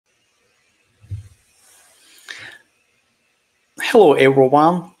Hello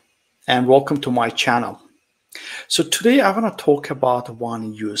everyone and welcome to my channel. So today I want to talk about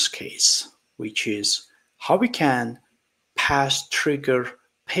one use case, which is how we can pass trigger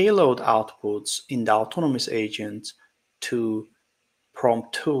payload outputs in the autonomous agent to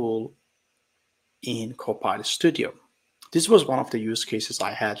prompt tool in Copilot Studio. This was one of the use cases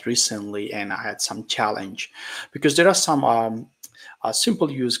I had recently, and I had some challenge because there are some simple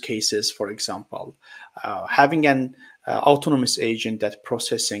use cases. For example, having an autonomous agent that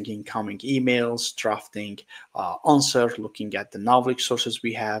processing incoming emails, drafting answer, looking at the knowledge sources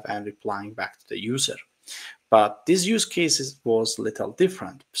we have, and replying back to the user. But this use case was a little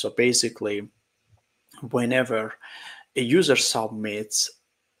different. So basically, whenever a user submits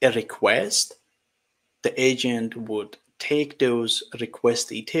a request, the agent would take those request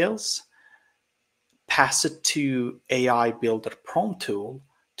details, pass it to AI Builder prompt tool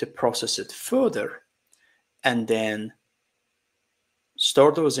to process it further, and then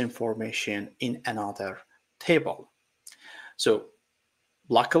store those information in another table. So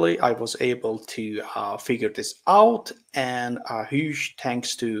luckily, I was able to figure this out, and a huge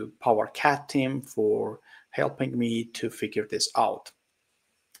thanks to PowerCat team for helping me to figure this out.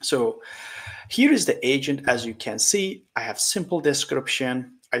 So here is the agent. As you can see, I have simple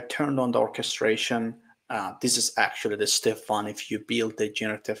description. I turned on the orchestration. This is actually the step one. If you build the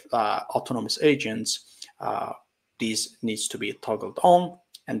generative autonomous agents, these needs to be toggled on,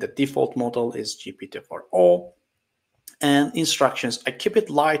 and the default model is GPT-4o. And instructions, I keep it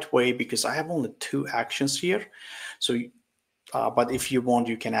lightweight because I have only 2 actions here. So but if you want,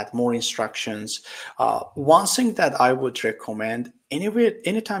 you can add more instructions. One thing that I would recommend,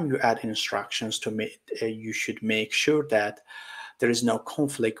 anytime you add instructions to make, you should make sure that there is no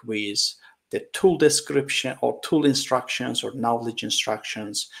conflict with the tool description or tool instructions or knowledge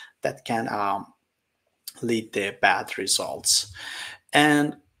instructions that can lead to bad results.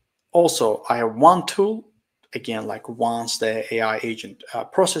 And also, I have one tool. Again, like once the AI agent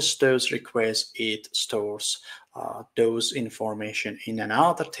processes those requests, it stores those information in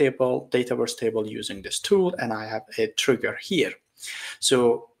another table, Dataverse table, using this tool, and I have a trigger here.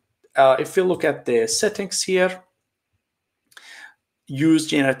 So if you look at the settings here, use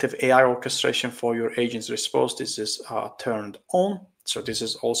generative AI orchestration for your agent's response. This is turned on. So this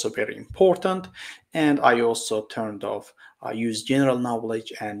is also very important. And I also turned off use general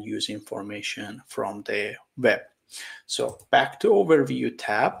knowledge and use information from the web. So back to overview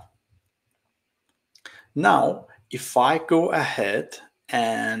tab. Now, if I go ahead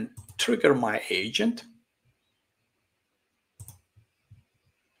and trigger my agent,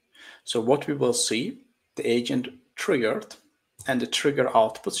 so what we will see, the agent triggered, and the trigger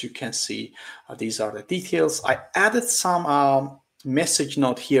outputs, you can see these are the details. I added some message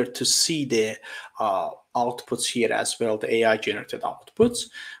note here to see the outputs here as well, the AI generated outputs.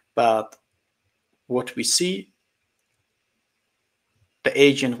 But what we see, the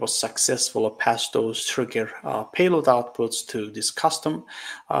agent was successful to pass those trigger payload outputs to this custom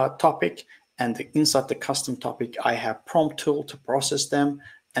topic. And inside the custom topic, I have prompt tool to process them,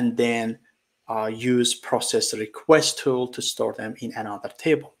 and then use process request tool to store them in another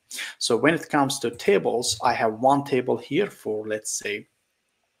table. So when it comes to tables, I have one table here for, let's say,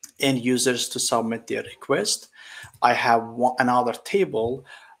 end users to submit their request. I have another table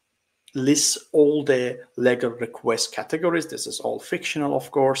lists all the legal request categories. This is all fictional, of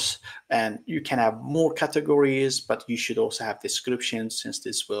course, and you can have more categories, but you should also have descriptions, since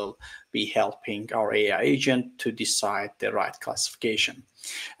this will be helping our AI agent to decide the right classification.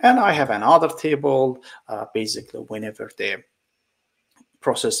 And I have another table, basically whenever the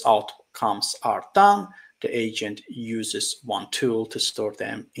process outcomes are done, the agent uses one tool to store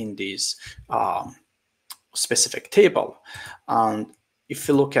them in this specific table. And if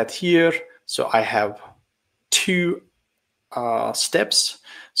you look at here, so I have 2 steps.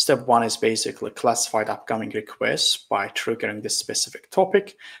 Step 1 is basically classified upcoming requests by triggering this specific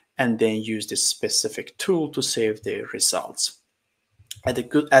topic, and then use this specific tool to save the results.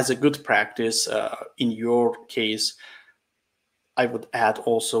 As a good practice, in your case, I would add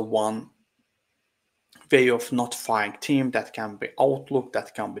also one way of notifying team, that can be Outlook,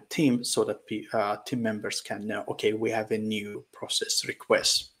 that can be team, so that team members can know, okay, we have a new process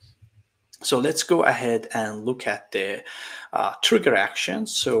request. So let's go ahead and look at the trigger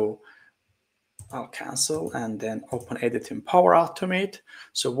actions. So I'll cancel and then open Edit in Power Automate.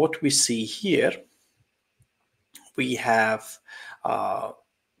 So what we see here, we have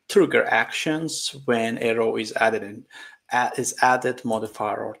trigger actions when a row is added,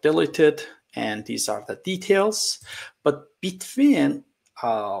 modified, or deleted. And these are the details. But between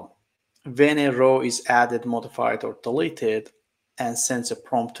when a row is added, modified, or deleted, and sends a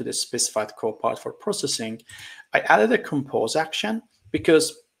prompt to the specified Copilot for processing, I added a compose action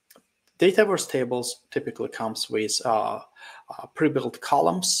because Dataverse tables typically comes with pre-built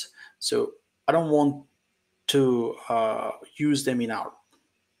columns. So I don't want to use them in our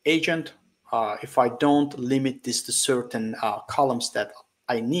agent. If I don't limit this to certain columns that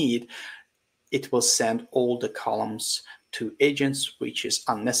I need, it will send all the columns to agents, which is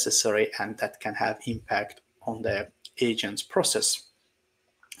unnecessary, and that can have impact on the agent's process.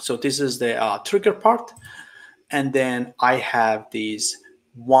 So this is the trigger part. And then I have this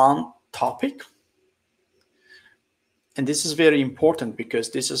one topic. And this is very important because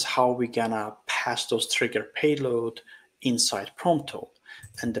this is how we're gonna pass those trigger payload inside prompt tool.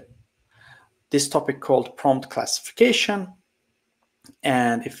 And this topic called prompt classification.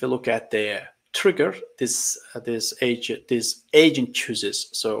 And if you look at the trigger, this agent chooses.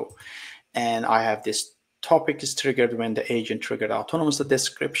 So, and I have this topic is triggered when the agent triggered autonomous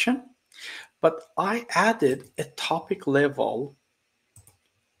description. But I added a topic level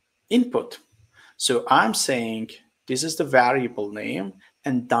input. So I'm saying this is the variable name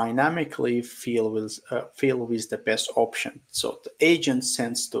and dynamically fill with the best option. So the agent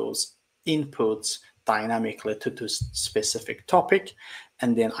sends those inputs dynamically to this specific topic.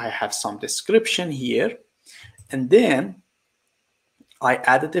 And then I have some description here. And then I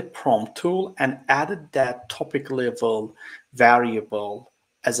added a prompt tool and added that topic level variable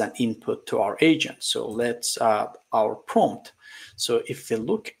as an input to our agent. So let's our prompt. So if we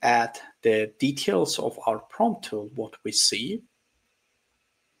look at the details of our prompt tool, what we see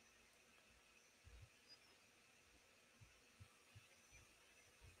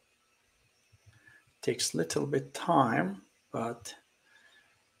takes a little bit time, but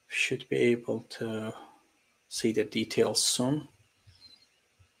should be able to see the details soon.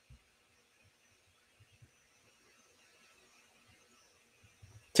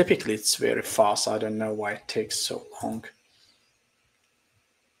 Typically, it's very fast. I don't know why it takes so long.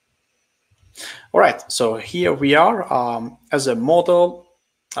 All right, so here we are as a model.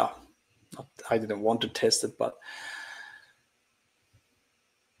 I didn't want to test it, but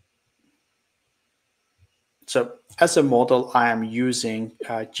so as a model, I am using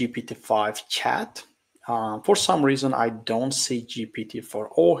GPT-5 chat. For some reason, I don't see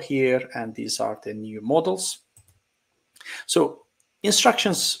GPT-4o here, and these are the new models. So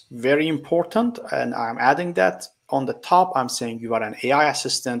instructions, very important, and I'm adding that. On the top, I'm saying you are an AI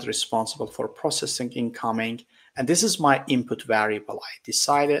assistant responsible for processing incoming, and this is my input variable.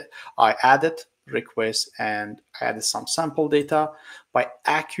 I added requests and added some sample data by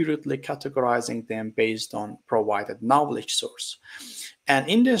accurately categorizing them based on provided knowledge source. And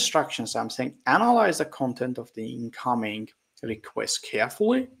in the instructions, I'm saying analyze the content of the incoming requests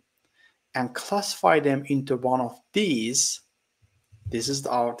carefully and classify them into one of these. This is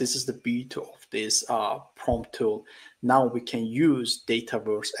the beauty of this prompt tool. Now we can use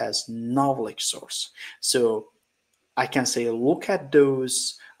Dataverse as knowledge source. So I can say, look at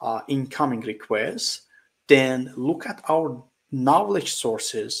those incoming requests, then look at our knowledge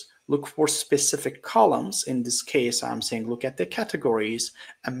sources, look for specific columns. In this case, I'm saying look at the categories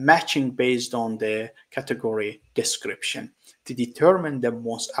and matching based on the category description to determine the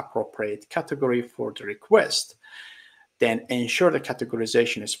most appropriate category for the request. Then ensure the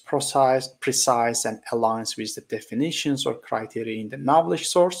categorization is precise and aligns with the definitions or criteria in the knowledge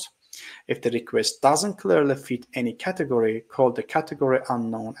source. If the request doesn't clearly fit any category, call the category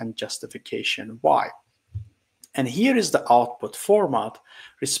unknown and justification why. And here is the output format.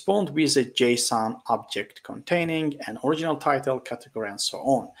 Respond with a JSON object containing an original title, category, and so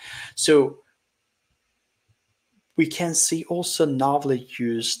on. So we can see also knowledge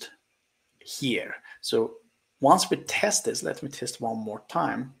used here. So once we test this, let me test one more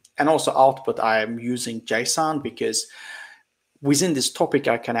time. And also output, I am using JSON because within this topic,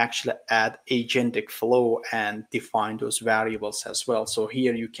 I can actually add agentic flow and define those variables as well. So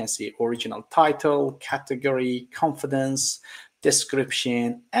here you can see original title, category, confidence,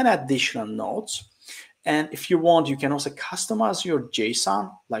 description, and additional notes. And if you want, you can also customize your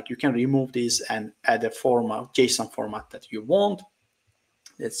JSON. Like you can remove this and add a format, JSON format that you want.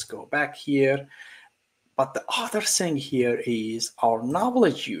 Let's go back here. But the other thing here is our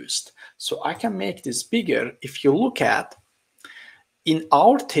knowledge used. So I can make this bigger. If you look at, in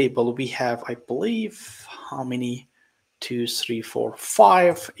our table, we have, I believe, how many? 2, 3, 4,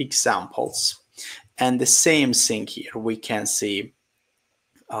 5 examples. And the same thing here. We can see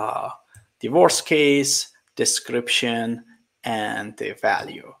divorce case, description, and the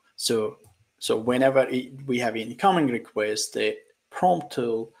value. So whenever we have incoming requests, the prompt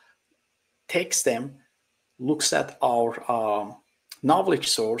tool takes them, looks at our knowledge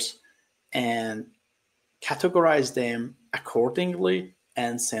source and categorize them accordingly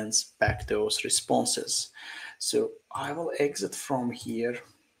and sends back those responses. So I will exit from here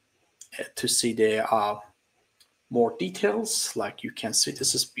to see the more details. Like you can see,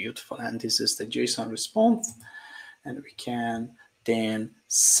 this is beautiful, and this is the JSON response, and we can then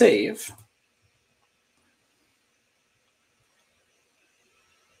save.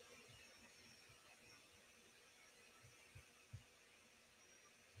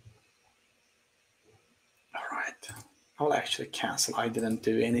 All right, I'll actually cancel. I didn't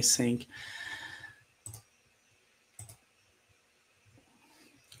do anything.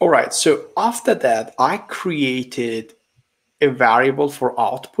 All right, so after that, I created a variable for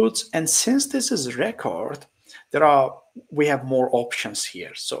outputs, and since this is record, we have more options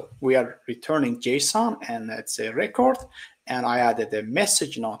here. So we are returning JSON, and it's a record, and I added a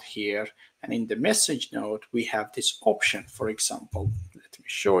message node here, and in the message node we have this option. For example, let me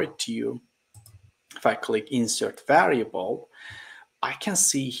show it to you. If I click insert variable, I can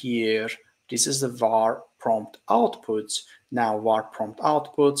see here, this is the var prompt outputs. Now var prompt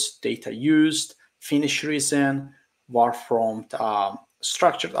outputs, data used, finish reason, var prompt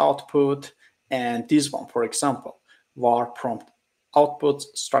structured output, and this one, for example, var prompt output,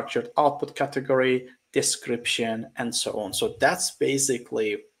 structured output category, description, and so on. So that's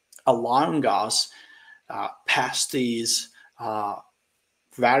basically allowing us pass these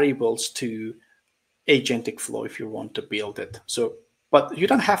variables to agentic flow if you want to build it. So, but you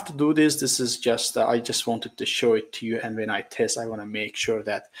don't have to do this. This is just, I just wanted to show it to you. And when I test, I want to make sure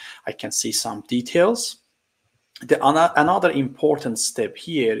that I can see some details. Another important step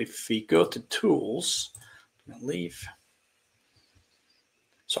here, if we go to tools, leave.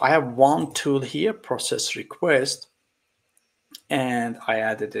 So I have one tool here, process request, and I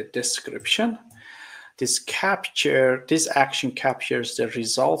added a description. This action captures the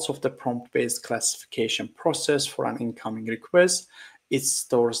results of the prompt-based classification process for an incoming request. It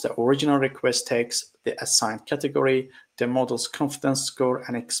stores the original request text, the assigned category, the model's confidence score,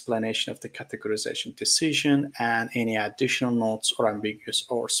 an explanation of the categorization decision, and any additional notes or ambiguous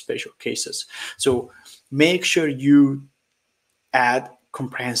or special cases. So make sure you add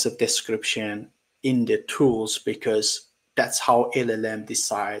comprehensive description in the tools, because that's how LLM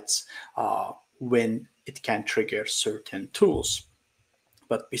decides when it can trigger certain tools.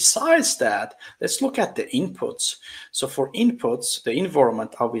 But besides that, let's look at the inputs. So for inputs, the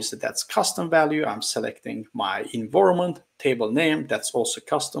environment, obviously that's custom value. I'm selecting my environment, table name, that's also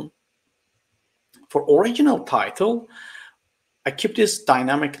custom. For original title, I keep this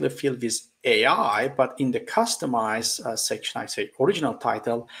dynamically filled with AI, but in the customize section, I say original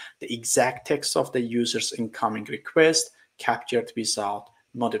title, the exact text of the user's incoming request captured without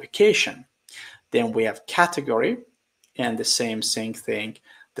modification. Then we have category, and the same thing,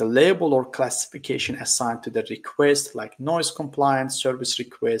 the label or classification assigned to the request, like noise compliant service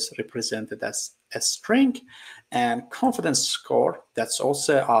request represented as a string, and confidence score, that's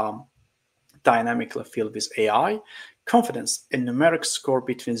also dynamically filled with AI. Confidence, a numeric score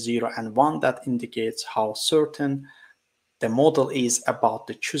between 0 and 1 that indicates how certain the model is about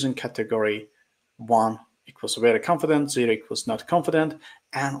the chosen category. 1 equals very confident, 0 equals not confident,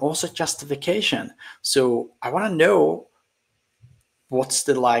 and also justification. So I want to know what's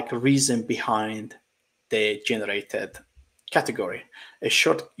the reason behind the generated category. A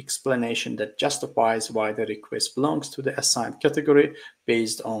short explanation that justifies why the request belongs to the assigned category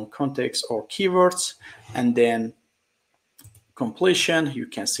based on context or keywords. And then completion, you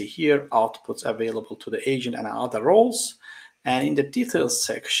can see here outputs available to the agent and other roles. And in the details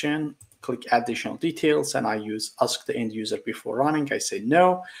section, click additional details, and I use ask the end user before running. I say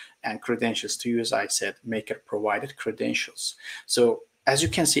no, and credentials to use, I said maker provided credentials. So as you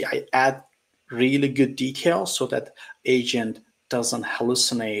can see, I add really good details so that agent doesn't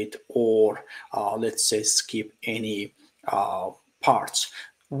hallucinate or let's say skip any parts.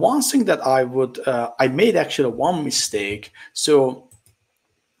 One thing that I made actually one mistake. So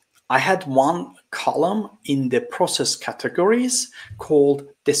I had one column in the process categories called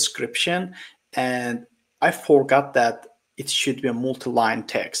description, and I forgot that it should be a multi-line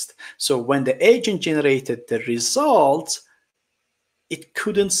text. So when the agent generated the results, it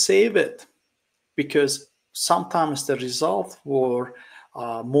couldn't save it because sometimes the results were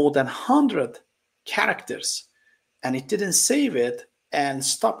more than 100 characters, and it didn't save it and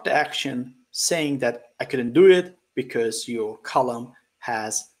stopped the action saying that I couldn't do it because your column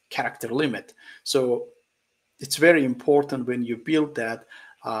has character limit. So it's very important when you build that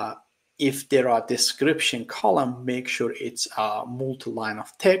if there are description column, make sure it's a multi-line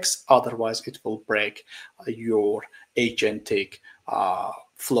of text, otherwise it will break your agentic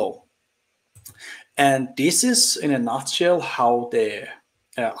flow. And this is in a nutshell how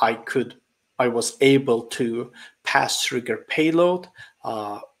I was able to pass trigger payload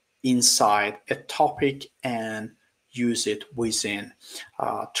inside a topic and use it within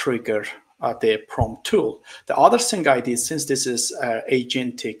trigger the prompt tool. The other thing I did, since this is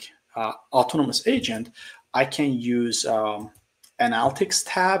agentic autonomous agent, I can use analytics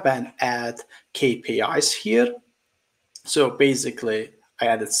tab and add KPIs here. So basically, I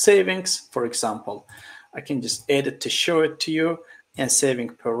added savings, for example. I can just edit to show it to you, and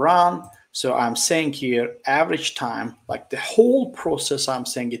saving per run. So I'm saying here average time, like the whole process, I'm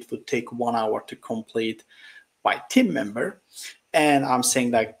saying it would take 1 hour to complete by team member. And I'm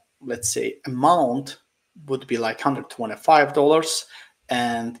saying like, let's say amount would be like $125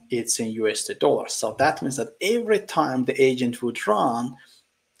 and it's in USD dollars. So that means that every time the agent would run,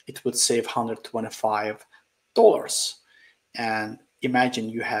 it would save $125. And imagine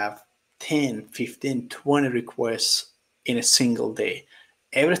you have 10, 15, 20 requests in a single day.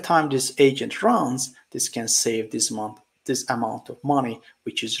 Every time this agent runs, this can save this amount of money,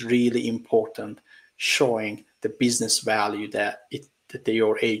 which is really important, showing the business value that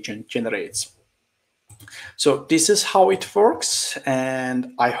your agent generates. So this is how it works,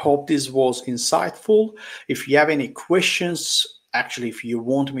 and I hope this was insightful. If you have any questions, actually, if you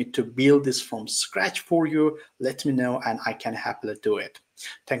want me to build this from scratch for you, let me know and I can happily do it.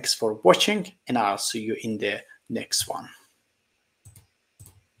 Thanks for watching, and I'll see you in the next one.